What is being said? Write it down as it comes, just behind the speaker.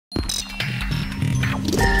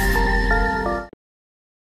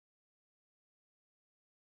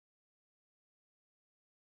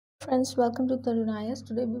Friends, welcome to Tarunayas.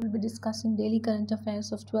 Today we will be discussing daily current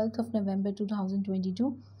affairs of 12th of November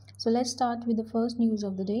 2022. So let's start with the first news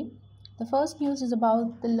of the day. The first news is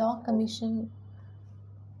about the Law Commission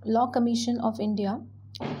of India.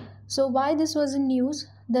 So why this was in news?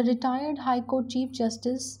 The retired High Court Chief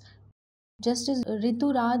Justice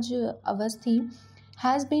Rituraj Awasthi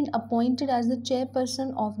has been appointed as the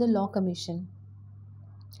chairperson of the Law Commission.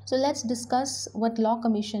 So let's discuss what Law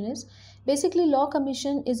Commission is. Basically, Law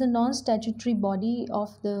Commission is a non-statutory body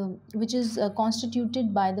of the which is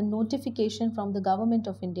constituted by the notification from the Government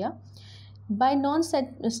of India. By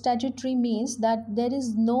non-statutory means that there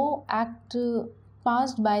is no act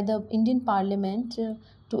passed by the Indian Parliament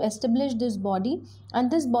to establish this body,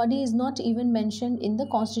 and this body is not even mentioned in the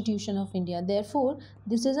Constitution of India. Therefore,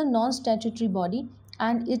 this is a non-statutory body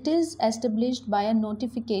and it is established by a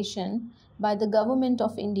notification by the Government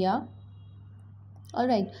of India. All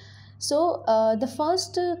right. So the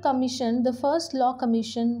first Law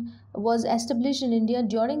Commission was established in India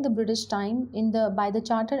during the British time by the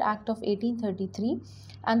Charter Act of 1833,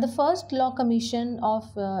 and the first Law Commission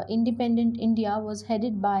of independent India was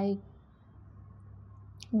headed by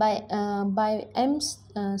M.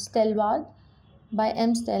 Stelward. By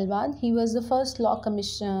M. Stelward, he was the first Law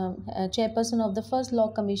Commission chairperson of the first Law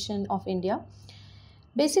Commission of India.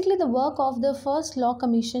 Basically, the work of the first Law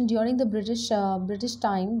Commission during the British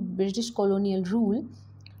colonial rule,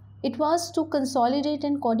 it was to consolidate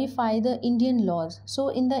and codify the Indian laws.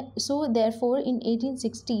 Therefore, in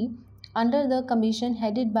 1860, under the commission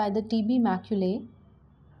headed by the T.B. Macaulay,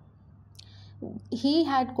 he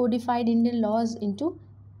had codified Indian laws into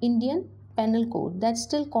Indian Penal Code that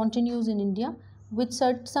still continues in India with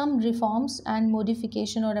some reforms and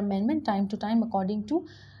modification or amendment time to time according to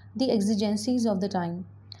the exigencies of the time.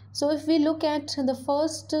 So if we look at the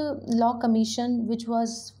first Law Commission, which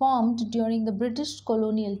was formed during the British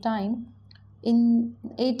colonial time in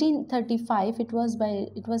 1835, it was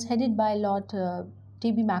headed by Lord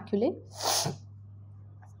T.B. Macaulay.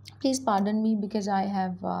 Please pardon me because I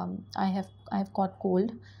have caught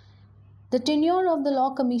cold. The tenure of the Law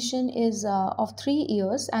Commission is of 3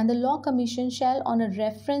 years, and the Law Commission shall, on a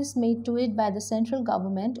reference made to it by the central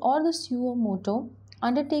government or the suo motu,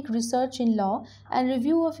 undertake research in law and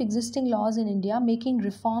review of existing laws in India, making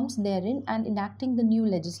reforms therein and enacting the new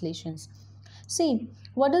legislations. See,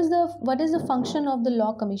 what is the function of the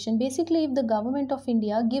Law Commission? Basically, if the Government of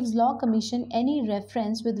India gives Law Commission any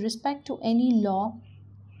reference with respect to any law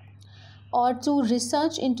or to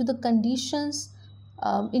research into the conditions,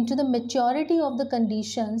 into the maturity of the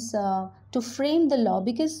conditions to frame the law,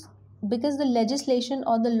 because the legislation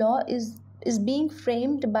or the law is being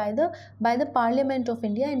framed by the Parliament of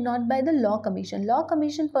India and not by the Law Commission. Law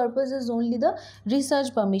Commission purpose is only the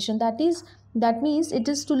research permission. That means it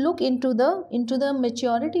is to look into the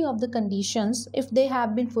maturity of the conditions, if they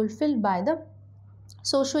have been fulfilled by the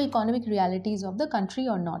socio-economic realities of the country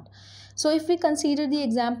or not. So if we consider the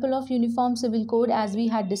example of Uniform Civil Code, as we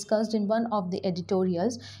had discussed in one of the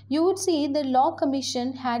editorials, you would see the Law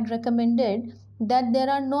Commission had recommended that there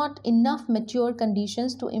are not enough mature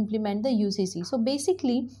conditions to implement the UCC. So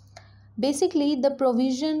basically the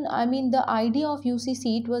provision, the idea of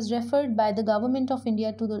UCC, it was referred by the Government of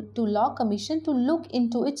India to Law Commission to look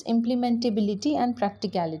into its implementability and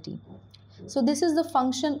practicality. So this is the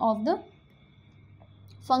function of the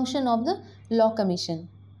Law Commission.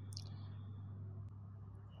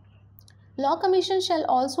 Law Commission shall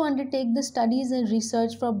also undertake the studies and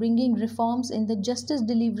research for bringing reforms in the justice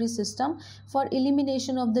delivery system for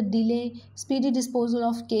elimination of the delay, speedy disposal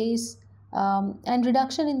of case, and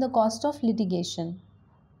reduction in the cost of litigation.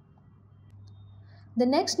 The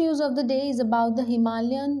next news of the day is about the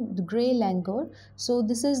Himalayan grey langur. So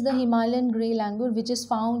this is the Himalayan grey langur, which is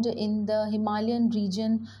found in the Himalayan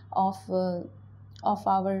region of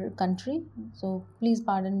our country. So please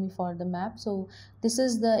pardon me for the map. So this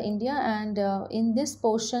is the India, and in this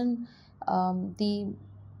portion the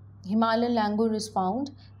Himalayan langur is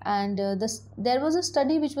found, and there was a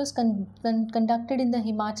study which was conducted in the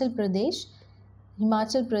Himachal Pradesh,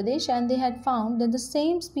 and they had found that the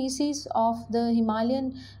same species of the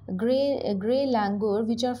Himalayan grey langur,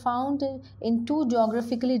 which are found in two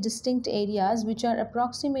geographically distinct areas which are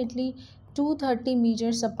approximately 230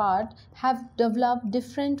 meters apart, have developed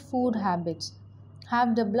different food habits.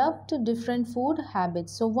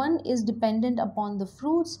 So one is dependent upon the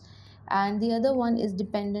fruits and the other one is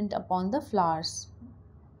dependent upon the flowers.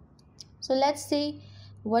 So let's see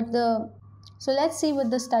what the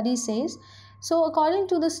study says. So according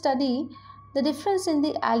to the study, the difference in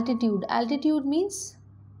the altitude means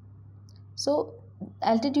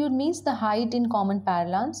the height in common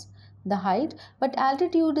parlance. the height, but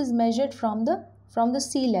altitude is measured from the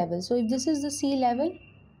sea level. So if this is the sea level,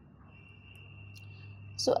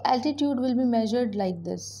 so altitude will be measured like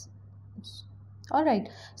this. Alright,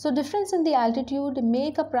 so difference in the altitude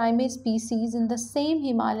make a primate species in the same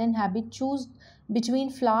Himalayan habit choose between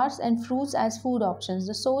flowers and fruits as food options.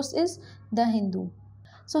 The source is the Hindu.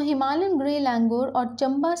 So Himalayan grey langur or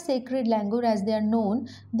Chamba sacred langur as they are known,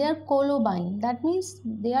 they are colobine. That means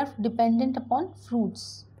they are dependent upon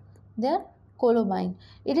fruits. They are colobine.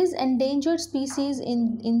 It is endangered species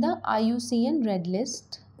in the IUCN Red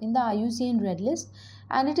List.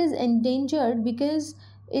 And it is endangered because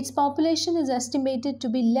its population is estimated to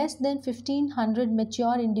be less than 1500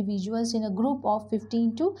 mature individuals in a group of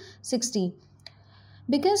 15 to 60.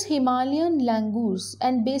 Because Himalayan langurs,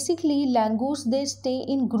 and basically langurs, they stay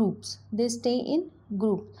in groups.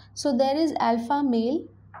 So there is alpha male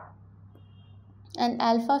and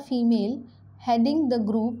alpha female heading the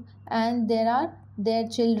group, and there are their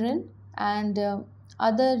children and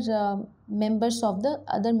other members of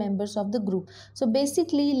the group. So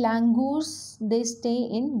basically langurs, they stay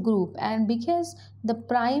in group, and because the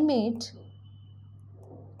primates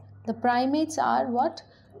are what?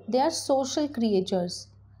 They are social creatures.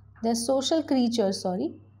 They're social creatures,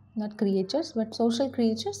 sorry, not creatures, but social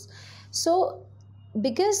creatures. So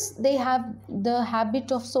because they have the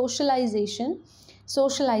habit of socializing, so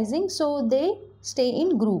they stay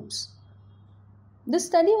in groups. This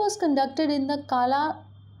study was conducted in the Kala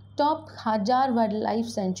Top Hajar Wildlife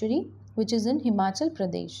Sanctuary, which is in Himachal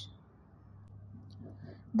Pradesh.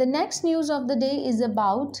 The next news of the day is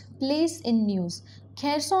about place in news.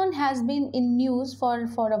 Kherson has been in news for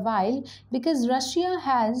a while because Russia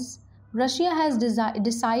has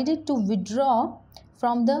decided to withdraw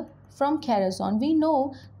from Kherson. We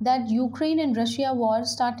know that Ukraine and Russia war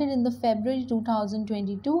started in the February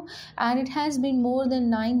 2022, and it has been more than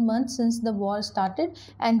 9 months since the war started,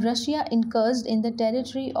 and Russia encroached in the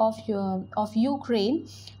territory of Ukraine,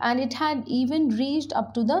 and it had even reached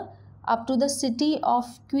up to the city of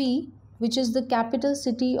Kyiv, which is the capital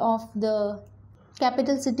city of the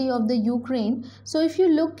Ukraine. So if you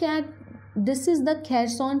look at, this is the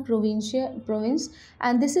Kherson province,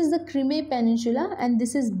 and this is the Crimea Peninsula, and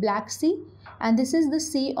this is Black Sea, and this is the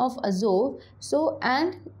Sea of Azov. So,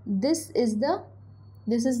 and this is the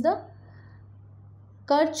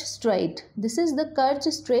Kerch Strait. This is the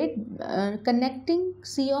Kerch Strait connecting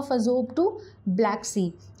Sea of Azov to Black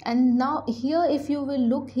Sea. And now here, if you will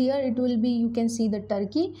look here, it will be, you can see the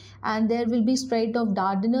Turkey, and there will be Strait of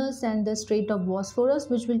Dardanelles and the Strait of Bosphorus,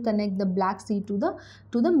 which will connect the Black Sea to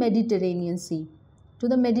the Mediterranean Sea.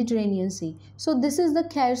 So this is the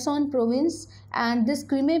Kherson province, and this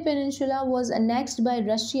Crimea Peninsula was annexed by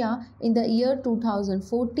Russia in the year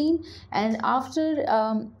 2014, and after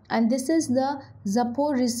and this is the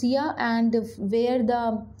Zaporizhia, and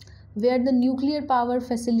where the nuclear power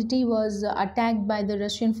facility was attacked by the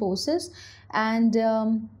Russian forces, and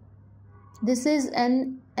this is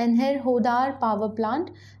an Enerhodar power plant,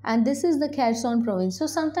 and this is the Kherson province. So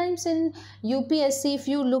sometimes in UPSC, if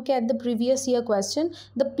you look at the previous year question,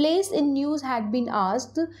 the place in news had been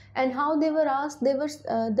asked, and how they were asked,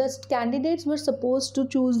 the candidates were supposed to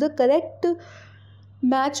choose the correct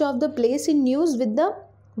match of the place in news with the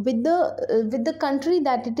country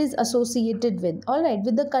that it is associated with. All right,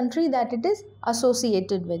 with the country that it is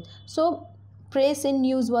associated with. So place in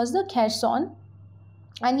news was the Kherson,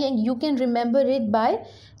 and you can remember it by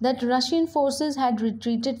that Russian forces had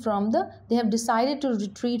retreated from they have decided to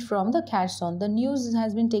retreat from the Kherson. The news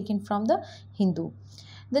has been taken from the Hindu.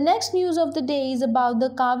 The next news of the day is about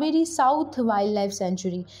the Cauvery South Wildlife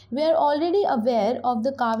Sanctuary. We are already aware of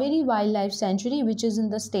the Cauvery Wildlife Sanctuary, which is in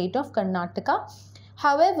the state of Karnataka.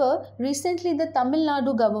 However, recently the Tamil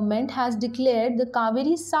Nadu government has declared the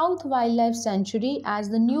Cauvery South Wildlife Sanctuary as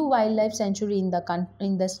the new wildlife sanctuary in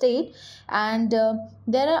the state, and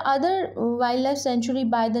there are other wildlife sanctuary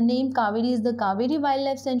by the name Cauvery is the Cauvery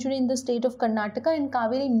Wildlife Sanctuary in the state of Karnataka, and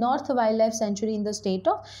Cauvery North Wildlife Sanctuary in the state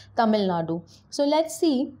of Tamil Nadu. So let's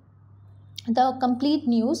see the complete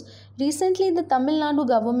news. Recently, the Tamil Nadu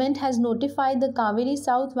government has notified the Cauvery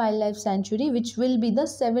South Wildlife Sanctuary, which will be the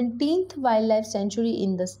 17th wildlife sanctuary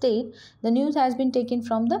in the state. The news has been taken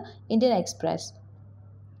from the Indian Express.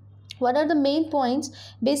 What are the main points?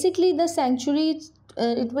 Basically, the sanctuary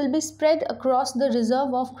it will be spread across the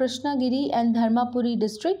reserve of Krishnagiri and Dharmapuri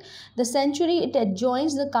district. The sanctuary, it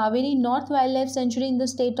adjoins the Cauvery North Wildlife Sanctuary in the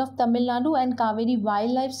state of Tamil Nadu and Cauvery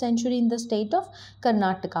Wildlife Sanctuary in the state of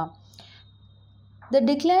Karnataka. The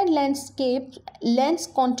declared landscape lends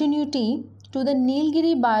continuity to the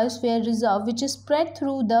Nilgiri Biosphere Reserve, which is spread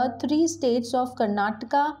through the three states of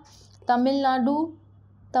Karnataka, Tamil Nadu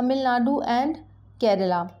Tamil Nadu and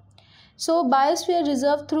Kerala. So biosphere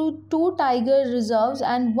reserve through 2 tiger reserves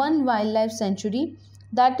and 1 wildlife sanctuary,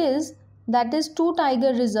 that is 2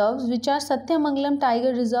 tiger reserves, which are Satyamangalam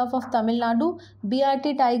Tiger Reserve of Tamil Nadu,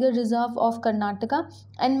 BRT Tiger Reserve of Karnataka,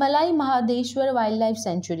 and Malai Mahadeshwar Wildlife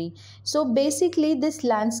Sanctuary. So basically this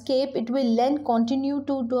landscape, it will lend continuity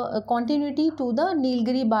to the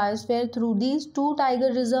Nilgiri biosphere through these 2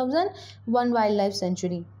 tiger reserves and 1 wildlife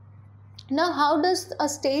sanctuary. Now, how does a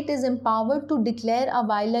state is empowered to declare a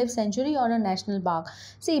wildlife sanctuary or a national park?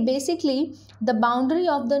 See, basically, the boundary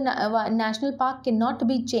of the national park cannot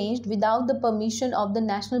be changed without the permission of the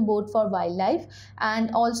National Board for Wildlife,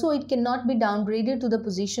 and also it cannot be downgraded to the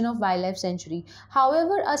position of wildlife sanctuary.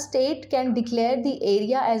 However, a state can declare the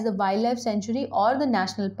area as the wildlife sanctuary or the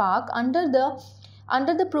national park under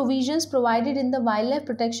the provisions provided in the Wildlife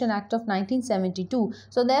Protection Act of 1972.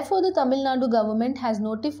 So therefore, the Tamil Nadu government has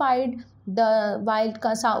notified the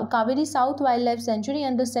Cauvery South Wildlife Sanctuary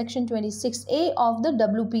under Section 26A of the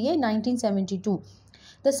WPA 1972.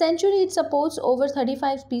 The sanctuary, it supports over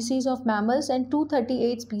 35 species of mammals and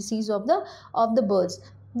 238 species of the birds.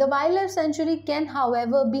 The wildlife sanctuary can,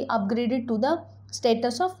 however, be upgraded to the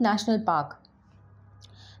status of national park.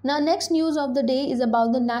 Now, next news of the day is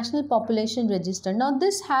about the National Population Register. Now,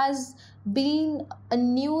 this has been a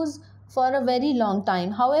news for a very long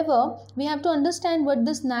time. However, we have to understand what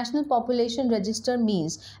this National Population Register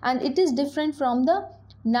means, and it is different from the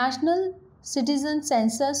National Citizen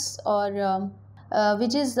Census, or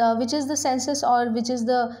which is the census, or which is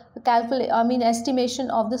the estimation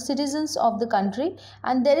of the citizens of the country.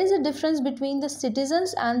 And there is a difference between the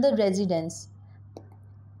citizens and the residents.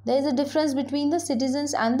 There is a difference between the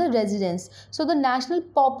citizens and the residents. So the National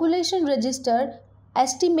Population Register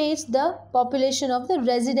estimates the population of the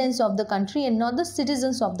residents of the country and not the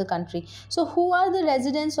citizens of the country. So who are the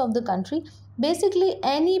residents of the country? Basically,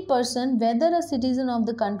 any person, whether a citizen of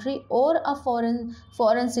the country or a foreign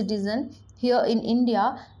citizen here in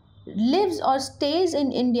India, lives or stays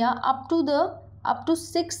in India up to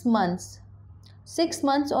 6 months. 6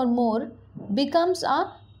 months or more, becomes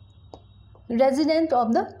a resident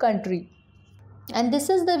of the country. And this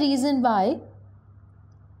is the reason why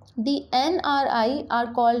the NRI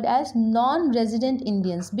are called as non-resident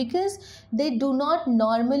Indians, because they do not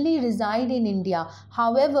normally reside in India.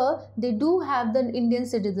 However, they do have the Indian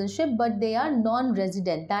citizenship, but they are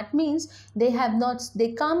non-resident. That means they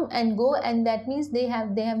come and go, and that means they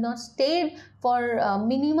have not stayed for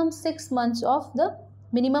minimum 6 months of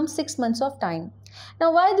time.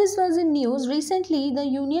 Now, why this was in news? Recently, the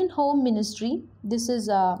Union Home Ministry, this is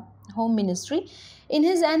Home Ministry, in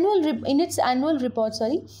its annual report,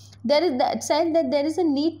 said that there is a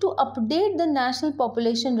need to update the National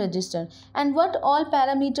Population Register, and what all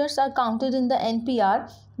parameters are counted in the NPR.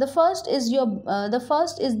 The first is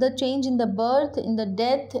the change in the birth, in the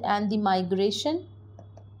death, and the migration.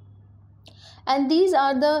 And these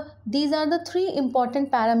are the 3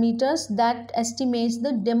 important parameters that estimates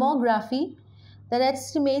the demography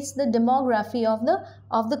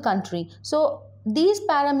of the country. So these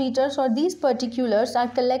parameters or these particulars are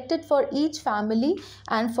collected for each family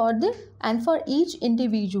and for each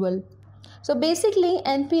individual. So basically,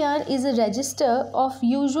 NPR is a register of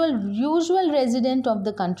usual resident of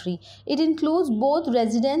the country. It includes both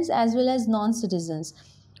residents as well as non-citizens.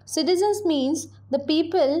 Citizens means the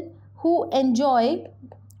people who enjoy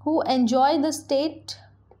the state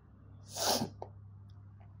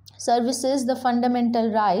services, the fundamental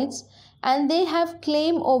rights, and they have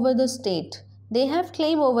claim over the state. The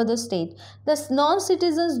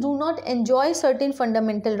non-citizens do not enjoy certain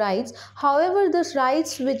fundamental rights. However, the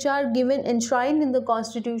rights which are given, enshrined in the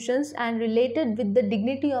constitutions and related with the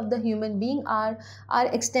dignity of the human being are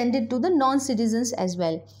extended to the non-citizens as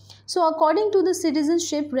well. So according to the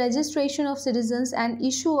Citizenship, Registration of Citizens and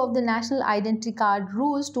Issue of the National Identity Card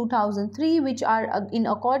Rules 2003, which are in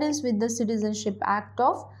accordance with the Citizenship Act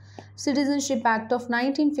of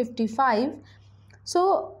 1955.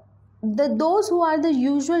 So those who are the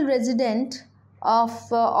usual resident of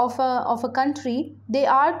a country, they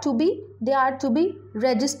are to be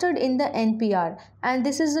registered in the NPR, and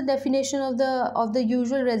this is the definition of the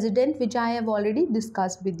usual resident, which I have already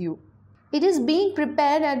discussed with you. It is being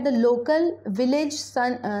prepared at the local village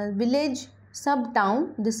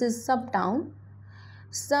sub-town, this is sub-town,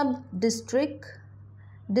 sub-district,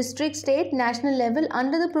 district, state, national level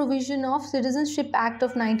under the provision of Citizenship Act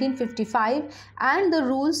of 1955 and the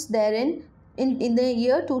rules therein in the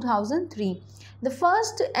year 2003. The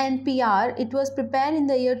first NPR, it was prepared in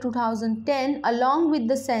the year 2010 along with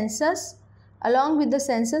the census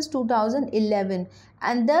 2011,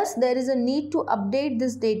 and thus there is a need to update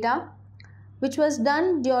this data which was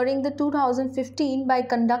done during the 2015 by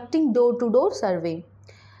conducting door-to-door survey.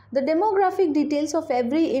 The demographic details of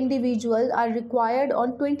every individual are required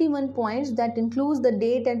on 21 points that includes the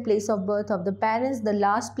date and place of birth of the parents, the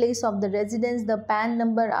last place of the residence, the PAN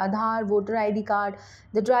number, Aadhaar, voter ID card,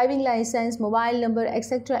 the driving license, mobile number,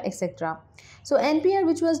 etc. etc. So NPR,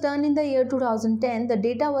 which was done in the year 2010, the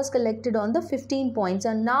data was collected on the 15 points,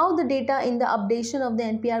 and now the data in the updation of the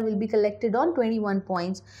NPR will be collected on 21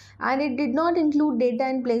 points, and it did not include data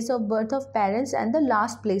in place of birth of parents and the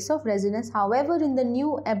last place of residence. However, in the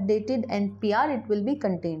new updated NPR it will be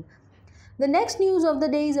contained. The next news of the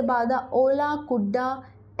day is about the Ola Kudda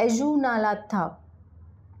Ejunalatha.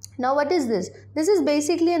 Now what is this? This is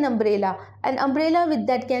basically an umbrella with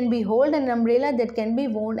that can be held, an umbrella that can be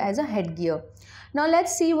worn as a headgear. Now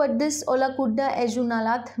let's see what this Ola Kudda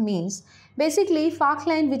Ejunalath means. Basically,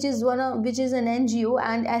 Falkland, which is an NGO,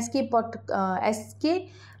 and SK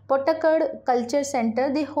Pottakad Culture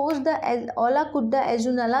Center, they host the Ola Kudda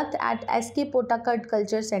Ejunalath at SK Pottakad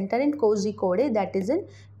Culture Center in Kozhikode, that is in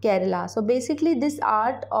Kerala. So basically this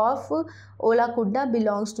art of Ola Kudda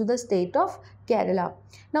belongs to the state of Kerala.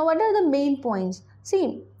 Now what are the main points?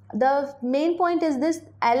 See, the main point is this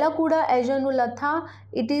Ola Kudda Ejunalatha.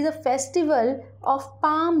 It is a festival of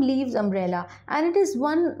palm leaves umbrella, and it is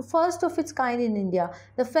first of its kind in India.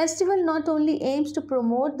 The festival not only aims to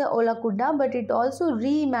promote the Ola Kudda, but it also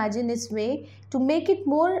reimagines its way to make it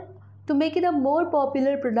a more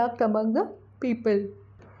popular product among the people.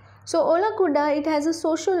 So Ola Kudda, it has a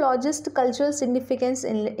sociologist cultural significance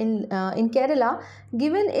in Kerala,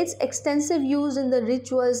 given its extensive use in the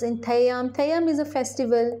rituals in Theyyam. Theyyam is a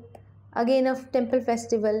festival, again a temple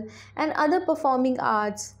festival, and other performing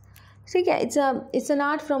arts. So yeah, it's an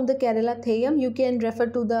art from the Kerala Theyyam. You can refer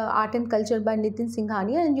to the Art and Culture by Nitin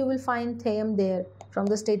Singhania, and you will find Theyyam there from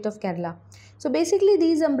the state of Kerala. So basically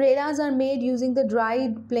these umbrellas are made using the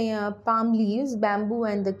dried palm leaves, bamboo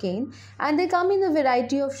and the cane, and they come in a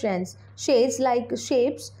variety of shades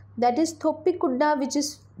that is Thoppi Kudda,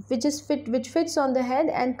 which fits on the head,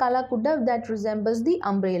 and Kala Kudda that resembles the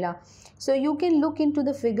umbrella. So you can look into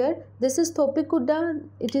the figure. This is Thoppi Kudda,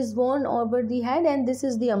 it is worn over the head, and this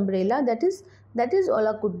is the umbrella, that is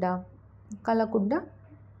Ola Kudda, Kala Kudda,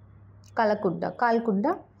 Kal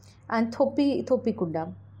Kudda, and Thoppi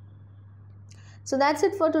Kudda. So that's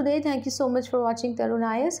it for today. Thank you so much for watching Tarun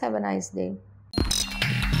IAS. Have a nice day.